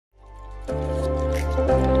Welcome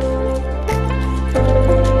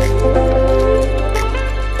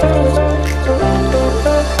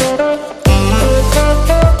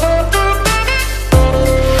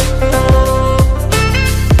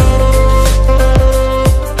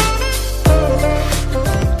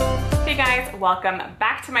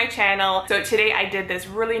back to my channel. So today I did this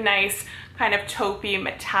really nice kind of taupey,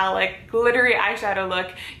 metallic, glittery eyeshadow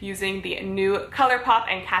look using the new Colourpop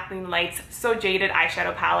and Kathleen Lights So Jaded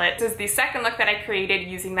eyeshadow palette. This is the second look that I created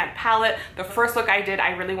using that palette. The first look I did,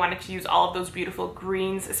 I really wanted to use all of those beautiful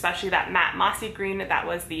greens, especially that matte mossy green that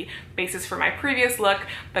was the basis for my previous look.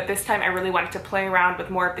 But this time I really wanted to play around with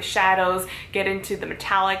more of the shadows, get into the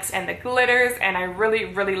metallics and the glitters, and I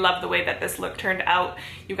really love the way that this look turned out.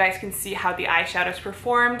 You guys can see how the eyeshadows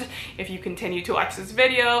performed if you continue to watch this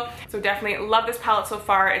video. So definitely love this palette so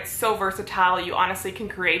far. It's so versatile. You honestly can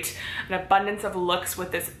create an abundance of looks with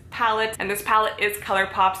this palette, and this palette is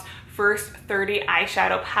Colourpop's first 30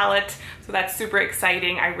 eyeshadow palette, so that's super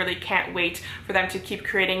exciting. I really can't wait for them to keep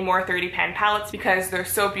creating more 30 pan palettes because they're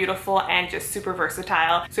so beautiful and just super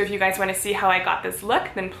versatile. So if you guys want to see how I got this look,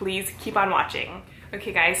 then please keep on watching.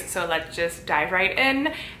 Okay guys, so let's just dive right in.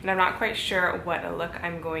 And I'm not quite sure what a look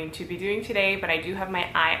I'm going to be doing today, but I do have my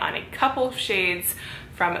eye on a couple of shades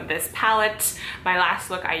from this palette. My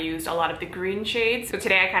last look I used a lot of the green shades, so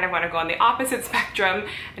today I kind of want to go on the opposite spectrum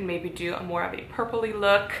and maybe do more of a purpley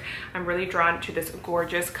look. I'm really drawn to this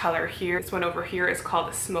gorgeous color here. This one over here is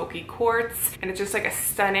called Smoky Quartz, and it's just like a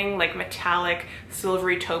stunning like metallic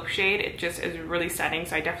silvery taupe shade. It just is really stunning,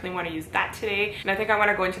 so I definitely want to use that today. And I think I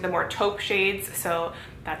want to go into the more taupe shades, so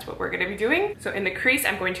that's what we're going to be doing. So in the crease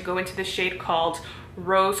I'm going to go into the shade called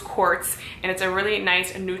Rose Quartz, and it's a really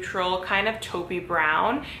nice neutral kind of taupey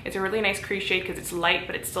brown. It's a really nice crease shade because it's light,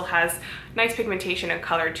 but it still has nice pigmentation and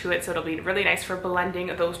color to it, so it'll be really nice for blending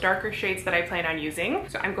those darker shades that I plan on using.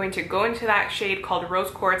 So I'm going to go into that shade called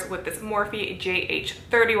Rose Quartz with this Morphe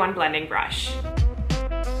JH31 blending brush.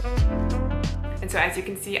 And so as you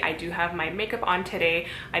can see, I do have my makeup on today.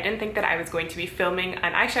 I didn't think that I was going to be filming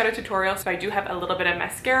an eyeshadow tutorial, so I do have a little bit of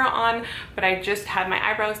mascara on, but I just had my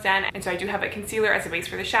eyebrows done, and so I do have a concealer as a base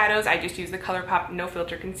for the shadows. I just use the Colourpop No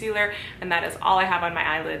Filter Concealer, and that is all I have on my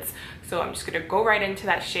eyelids. So I'm just gonna go right into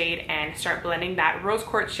that shade and start blending that Rose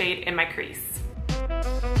Quartz shade in my crease.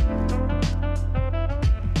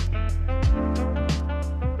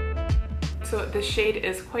 So this shade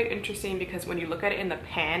is quite interesting because when you look at it in the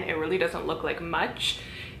pan, it really doesn't look like much.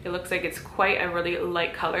 It looks like it's quite a really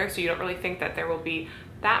light color, so you don't really think that there will be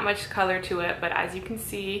that much color to it. But as you can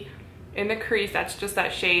see in the crease, that's just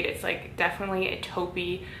that shade. It's like definitely a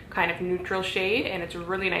taupey kind of neutral shade, and it's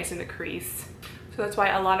really nice in the crease. So that's why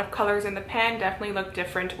a lot of colors in the pan definitely look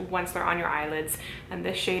different once they're on your eyelids, and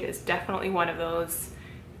this shade is definitely one of those.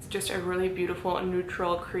 It's just a really beautiful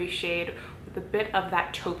neutral crease shade with a bit of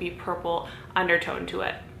that taupey purple undertone to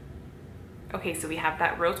it. Okay, so we have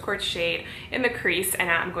that Rose Quartz shade in the crease, and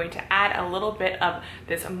now I'm going to add a little bit of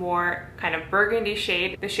this more kind of burgundy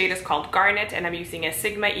shade. The shade is called Garnet, and I'm using a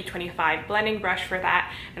Sigma E25 blending brush for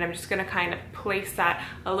that, and I'm just gonna kind of place that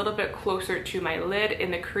a little bit closer to my lid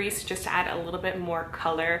in the crease just to add a little bit more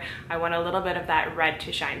color. I want a little bit of that red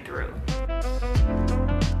to shine through.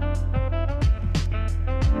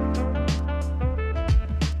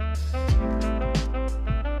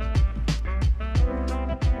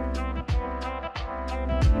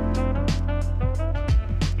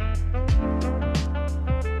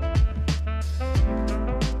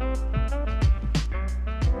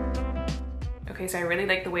 Okay, so I really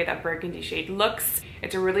like the way that burgundy shade looks.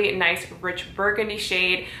 It's a really nice, rich burgundy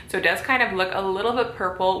shade. So it does kind of look a little bit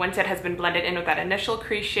purple once it has been blended in with that initial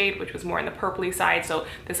crease shade, which was more on the purpley side. So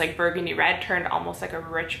this like burgundy red turned almost like a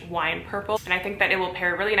rich wine purple. And I think that it will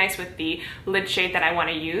pair really nice with the lid shade that I want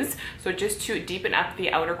to use. So just to deepen up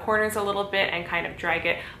the outer corners a little bit and kind of drag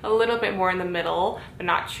it a little bit more in the middle, but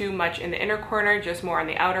not too much in the inner corner, just more on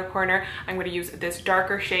the outer corner, I'm going to use this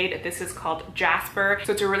darker shade. This is called Jasper.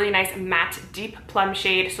 So it's a really nice matte, deep plum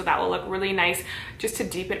shade. So that will look really nice just to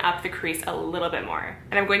deepen up the crease a little bit more.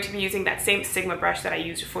 And I'm going to be using that same Sigma brush that I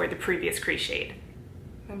used for the previous crease shade.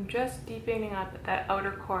 I'm just deepening up that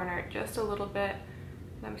outer corner just a little bit,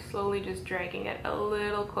 and I'm slowly just dragging it a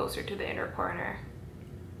little closer to the inner corner.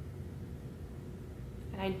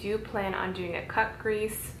 And I do plan on doing a cut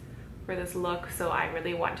crease for this look, so I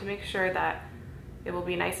really want to make sure that it will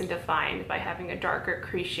be nice and defined by having a darker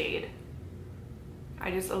crease shade.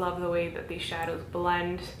 I just love the way that these shadows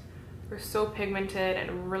blend They're so pigmented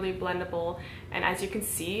and really blendable. And as you can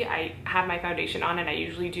see, I have my foundation on, and I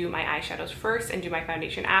usually do my eyeshadows first and do my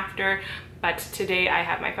foundation after. But today I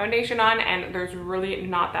have my foundation on and there's really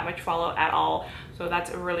not that much fallout at all. So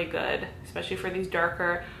that's really good, especially for these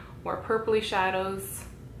darker, more purpley shadows.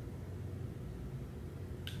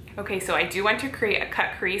 Okay, so I do want to create a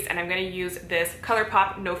cut crease, and I'm going to use this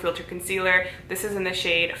Colourpop No Filter Concealer. This is in the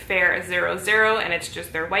shade Fair 00, and it's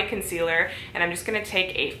just their white concealer. And I'm just going to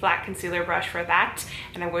take a flat concealer brush for that,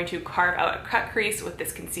 and I'm going to carve out a cut crease with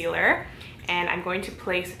this concealer. And I'm going to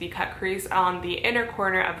place the cut crease on the inner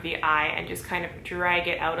corner of the eye and just kind of drag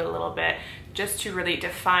it out a little bit, just to really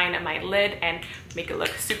define my lid and make it look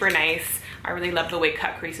super nice. I really love the way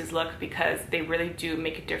cut creases look because they really do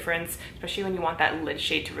make a difference, especially when you want that lid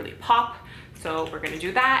shade to really pop. So we're gonna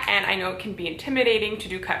do that, and I know it can be intimidating to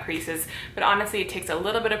do cut creases, but honestly it takes a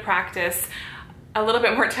little bit of practice, a little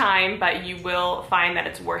bit more time, but you will find that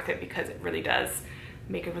it's worth it because it really does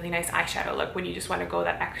make a really nice eyeshadow look when you just want to go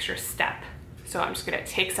that extra step. So I'm just gonna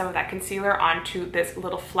take some of that concealer onto this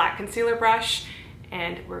little flat concealer brush,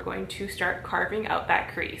 and we're going to start carving out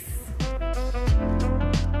that crease.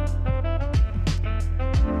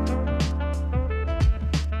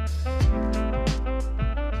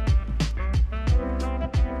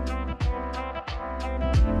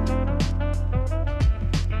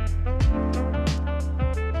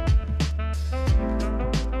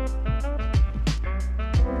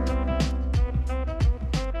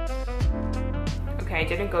 I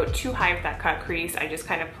didn't go too high with that cut crease. I just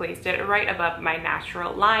kind of placed it right above my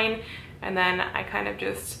natural line, and then I kind of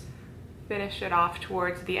just finished it off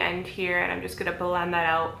towards the end here, and I'm just gonna blend that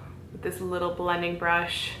out with this little blending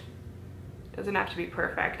brush. Doesn't have to be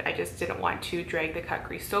perfect. I just didn't want to drag the cut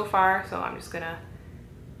crease so far, so I'm just gonna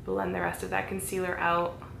blend the rest of that concealer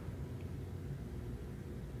out.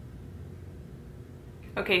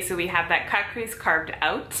 Okay, so we have that cut crease carved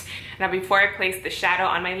out. Now before I place the shadow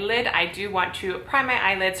on my lid, I do want to prime my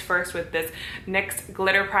eyelids first with this NYX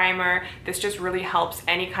glitter primer. This just really helps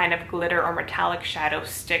any kind of glitter or metallic shadow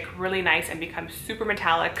stick really nice and become super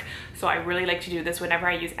metallic. So I really like to do this whenever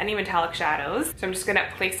I use any metallic shadows. So I'm just gonna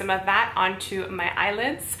place some of that onto my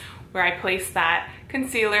eyelids where I place that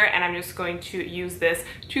concealer, and I'm just going to use this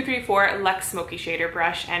 234 Luxe Smoky Shader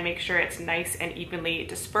brush and make sure it's nice and evenly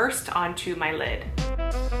dispersed onto my lid.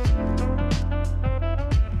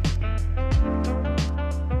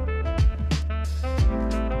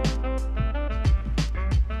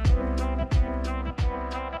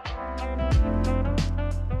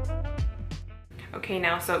 Okay,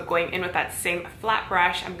 now so going in with that same flat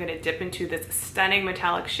brush, I'm gonna dip into this stunning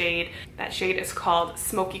metallic shade. That shade is called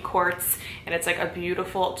Smoky Quartz, and it's like a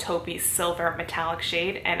beautiful taupey silver metallic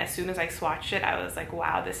shade. And as soon as I swatched it, I was like,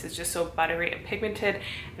 wow, this is just so buttery and pigmented,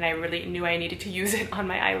 and I really knew I needed to use it on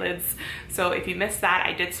my eyelids. So if you missed that,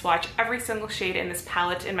 I did swatch every single shade in this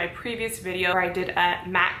palette in my previous video where I did a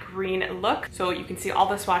matte green look. So you can see all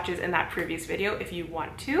the swatches in that previous video if you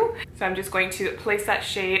want to. So I'm just going to place that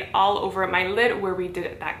shade all over my lid where we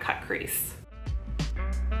did that cut crease.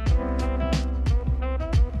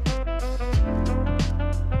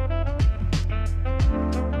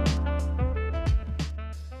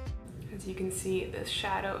 As you can see, this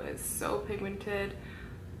shadow is so pigmented.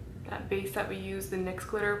 That base that we use, the NYX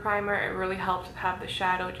glitter primer, it really helps have the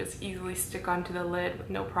shadow just easily stick onto the lid with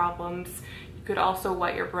no problems. You could also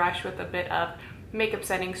wet your brush with a bit of makeup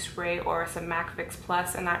setting spray or some MAC Fix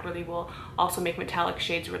Plus, and that really will also make metallic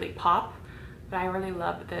shades really pop. But I really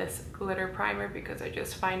love this glitter primer because I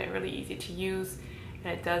just find it really easy to use,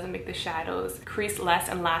 and it does make the shadows crease less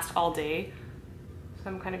and last all day. So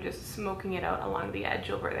I'm kind of just smoking it out along the edge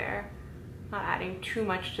over there, not adding too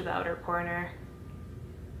much to the outer corner.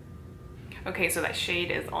 Okay, so that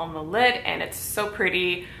shade is on the lid and it's so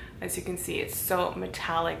pretty. As you can see, it's so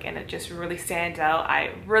metallic and it just really stands out.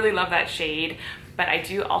 I really love that shade, but I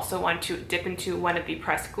do also want to dip into one of the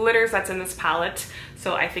pressed glitters that's in this palette.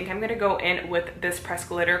 So I think I'm gonna go in with this pressed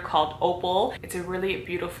glitter called Opal. It's a really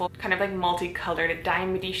beautiful, kind of like multicolored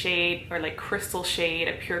diamondy shade, or like crystal shade,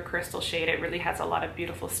 a pure crystal shade. It really has a lot of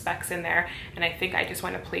beautiful specks in there. And I think I just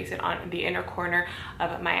wanna place it on the inner corner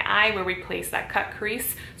of my eye where we place that cut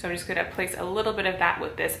crease. So I'm just gonna place a little bit of that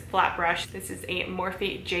with this flat brush. This is a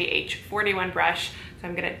Morphe JH41 brush. So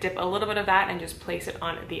I'm gonna dip a little bit of that and just place it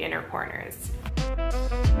on the inner corners.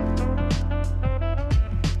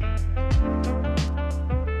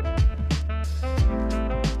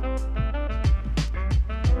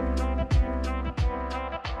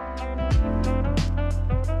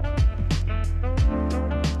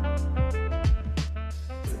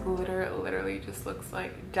 Glitter literally just looks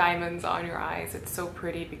like diamonds on your eyes. It's so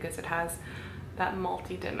pretty because it has that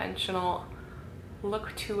multi-dimensional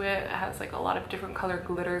look to it. It has like a lot of different color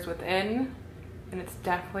glitters within, and it's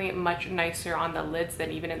definitely much nicer on the lids than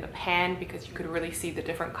even in the pan, because you could really see the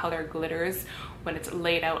different color glitters when it's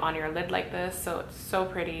laid out on your lid like this. So it's so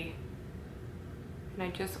pretty. And I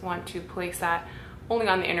just want to place that only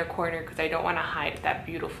on the inner corner because I don't want to hide that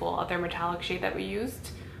beautiful other metallic shade that we used.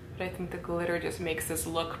 But I think the glitter just makes this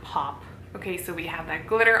look pop. Okay, so we have that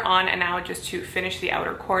glitter on, and now just to finish the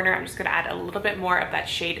outer corner, I'm just gonna add a little bit more of that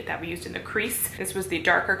shade that we used in the crease. This was the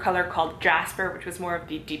darker color called Jasper, which was more of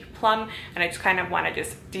the deep plum, and I just kind of wanna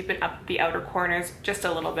just deepen up the outer corners just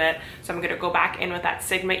a little bit. So I'm gonna go back in with that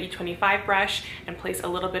Sigma E25 brush and place a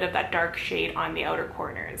little bit of that dark shade on the outer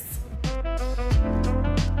corners.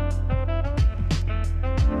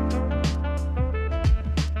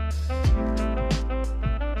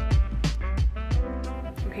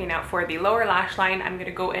 Okay, now for the lower lash line, I'm going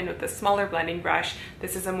to go in with the smaller blending brush.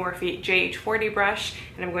 This is a Morphe JH40 brush,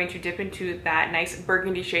 and I'm going to dip into that nice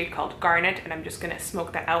burgundy shade called Garnet, and I'm just going to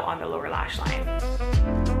smoke that out on the lower lash line.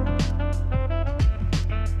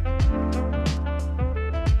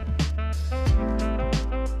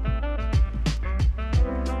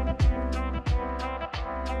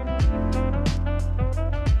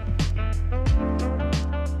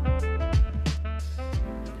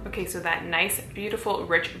 Okay, so that nice, beautiful,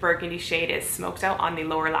 rich burgundy shade is smoked out on the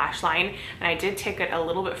lower lash line, and I did take it a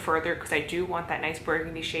little bit further because I do want that nice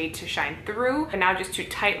burgundy shade to shine through. And now just to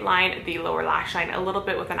tight line the lower lash line a little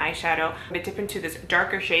bit with an eyeshadow, I'm gonna dip into this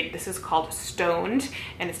darker shade. This is called Stoned,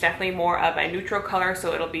 and it's definitely more of a neutral color,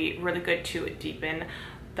 so it'll be really good to deepen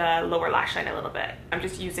the lower lash line a little bit. I'm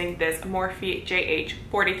just using this Morphe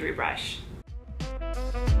JH43 brush.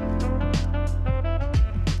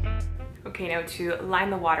 Okay, now to line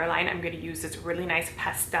the waterline, I'm going to use this really nice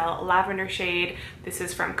pastel lavender shade. This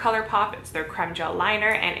is from Colourpop. It's their Creme Gel Liner,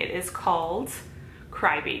 and it is called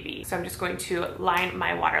Crybaby. So I'm just going to line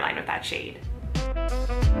my waterline with that shade.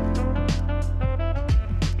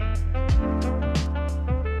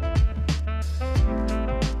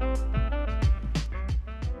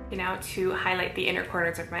 Now to highlight the inner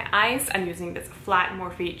corners of my eyes, I'm using this flat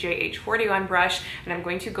Morphe JH41 brush, and I'm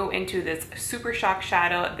going to go into this Super Shock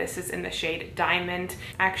shadow. This is in the shade Diamond.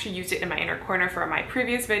 I actually used it in my inner corner for my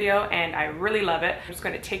previous video, and I really love it. I'm just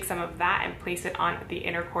going to take some of that and place it on the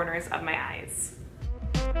inner corners of my eyes.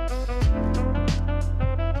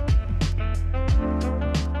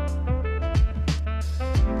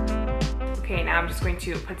 Okay, now I'm just going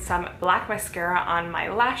to put some black mascara on my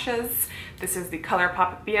lashes. This is the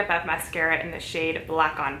Colourpop BFF mascara in the shade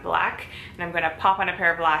Black on Black. And I'm gonna pop on a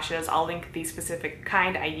pair of lashes. I'll link the specific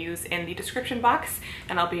kind I use in the description box.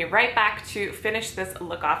 And I'll be right back to finish this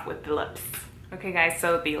look off with the lips. Okay guys,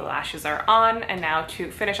 so the lashes are on, and now to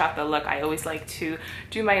finish off the look, I always like to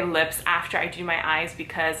do my lips after I do my eyes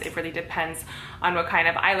because it really depends on what kind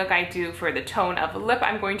of eye look I do for the tone of lip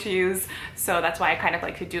I'm going to use. So that's why I kind of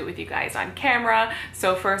like to do it with you guys on camera.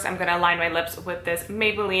 So first I'm gonna line my lips with this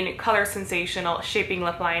Maybelline Color Sensational Shaping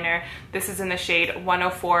Lip Liner. This is in the shade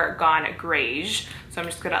 104 Gone Griege. So I'm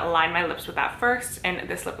just gonna line my lips with that first, and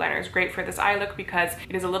this lip liner is great for this eye look because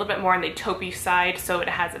it is a little bit more on the taupey side, so it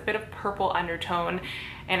has a bit of purple undertone,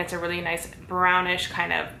 and it's a really nice brownish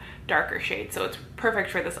kind of darker shade, so it's perfect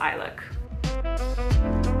for this eye look.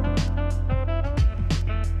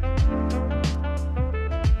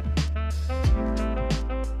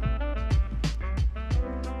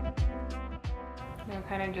 I'm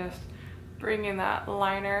kind of just bringing that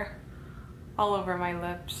liner all over my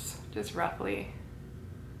lips, just roughly.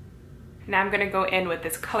 Now I'm gonna go in with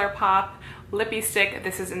this Colourpop Lippie stick.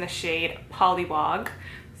 This is in the shade Polliwog.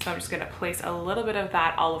 So I'm just gonna place a little bit of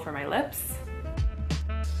that all over my lips.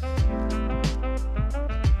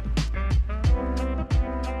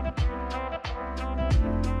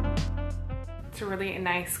 It's a really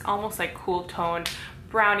nice, almost like cool toned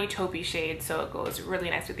brownie taupey shade, so it goes really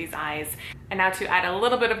nice with these eyes. And now to add a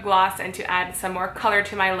little bit of gloss and to add some more color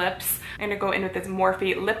to my lips, I'm gonna go in with this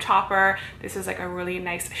Morphe lip topper. This is like a really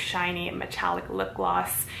nice shiny metallic lip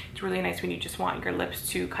gloss. It's really nice when you just want your lips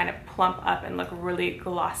to kind of plump up and look really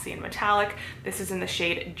glossy and metallic. This is in the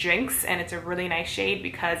shade Jinx, and it's a really nice shade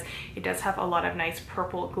because it does have a lot of nice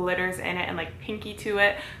purple glitters in it and like pinky to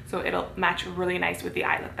it, so it'll match really nice with the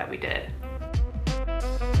eye look that we did.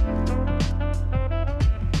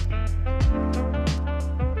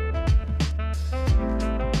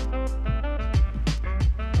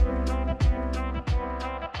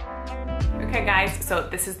 Okay guys, so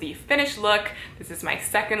this is the finished look. This is my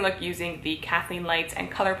second look using the Kathleen Lights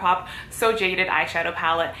and Colourpop So Jaded eyeshadow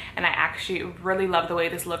palette, and I actually really love the way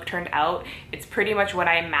this look turned out. It's pretty much what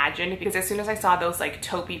I imagined, because as soon as I saw those like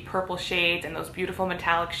taupey purple shades and those beautiful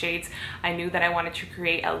metallic shades, I knew that I wanted to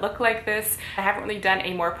create a look like this. I haven't really done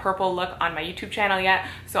a more purple look on my YouTube channel yet,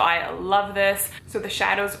 so I love this. So the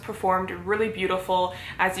shadows performed really beautiful.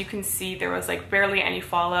 As you can see, there was like barely any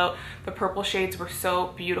fallout. The purple shades were so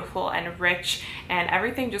beautiful and rich, and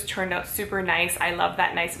everything just turned out super nice. I love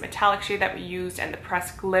that nice metallic shade that we used, and the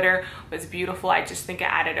pressed glitter was beautiful. I just think it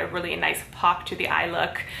added a really nice pop to the eye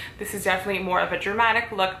look. This is definitely more of a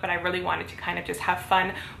dramatic look, but I really wanted to kind of just have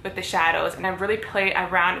fun with the shadows, and I really played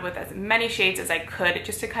around with as many shades as I could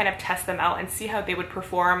just to kind of test them out and see how they would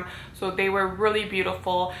perform. So they were really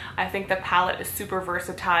beautiful. I think the palette is super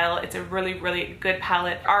versatile. It's a really, really good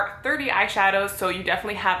palette. There are 30 eyeshadows, so you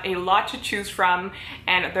definitely have a lot to choose from,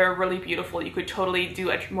 and they're really beautiful. You could totally do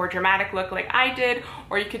a more dramatic look like I did,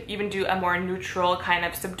 or you could even do a more neutral kind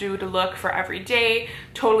of subdued look for every day.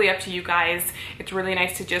 Totally up to you guys. It's really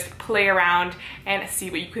nice to just play around and see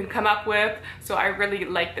what you can come up with. So I really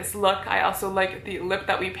like this look. I also like the lip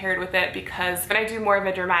that we paired with it, because when I do more of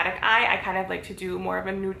a dramatic eye, I kind of like to do more of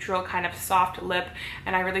a neutral kind of soft lip,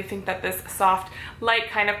 and I really think that this soft, light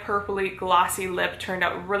kind of purpley glossy lip turned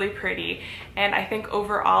out really pretty, and I think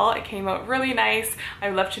overall it came out really nice.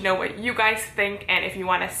 I'd love to know what you guys think, and if you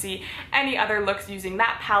want to see any other looks using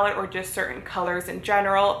that palette or just certain colors in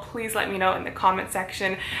general, please let me know in the comment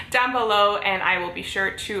section down below, and I will be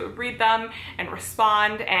sure to read them and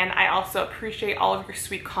respond. And I also appreciate all of your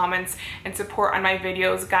sweet comments and support on my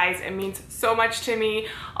videos, guys. It means so much to me.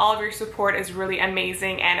 All of your support is really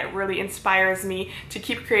amazing, and it really inspires me to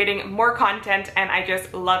keep creating more content, and I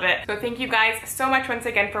just love it. So thank you guys so much once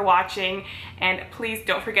again for watching, and please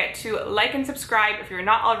don't forget to like and subscribe if you're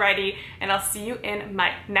not already, and I'll see you in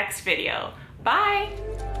my next video.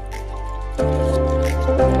 Bye!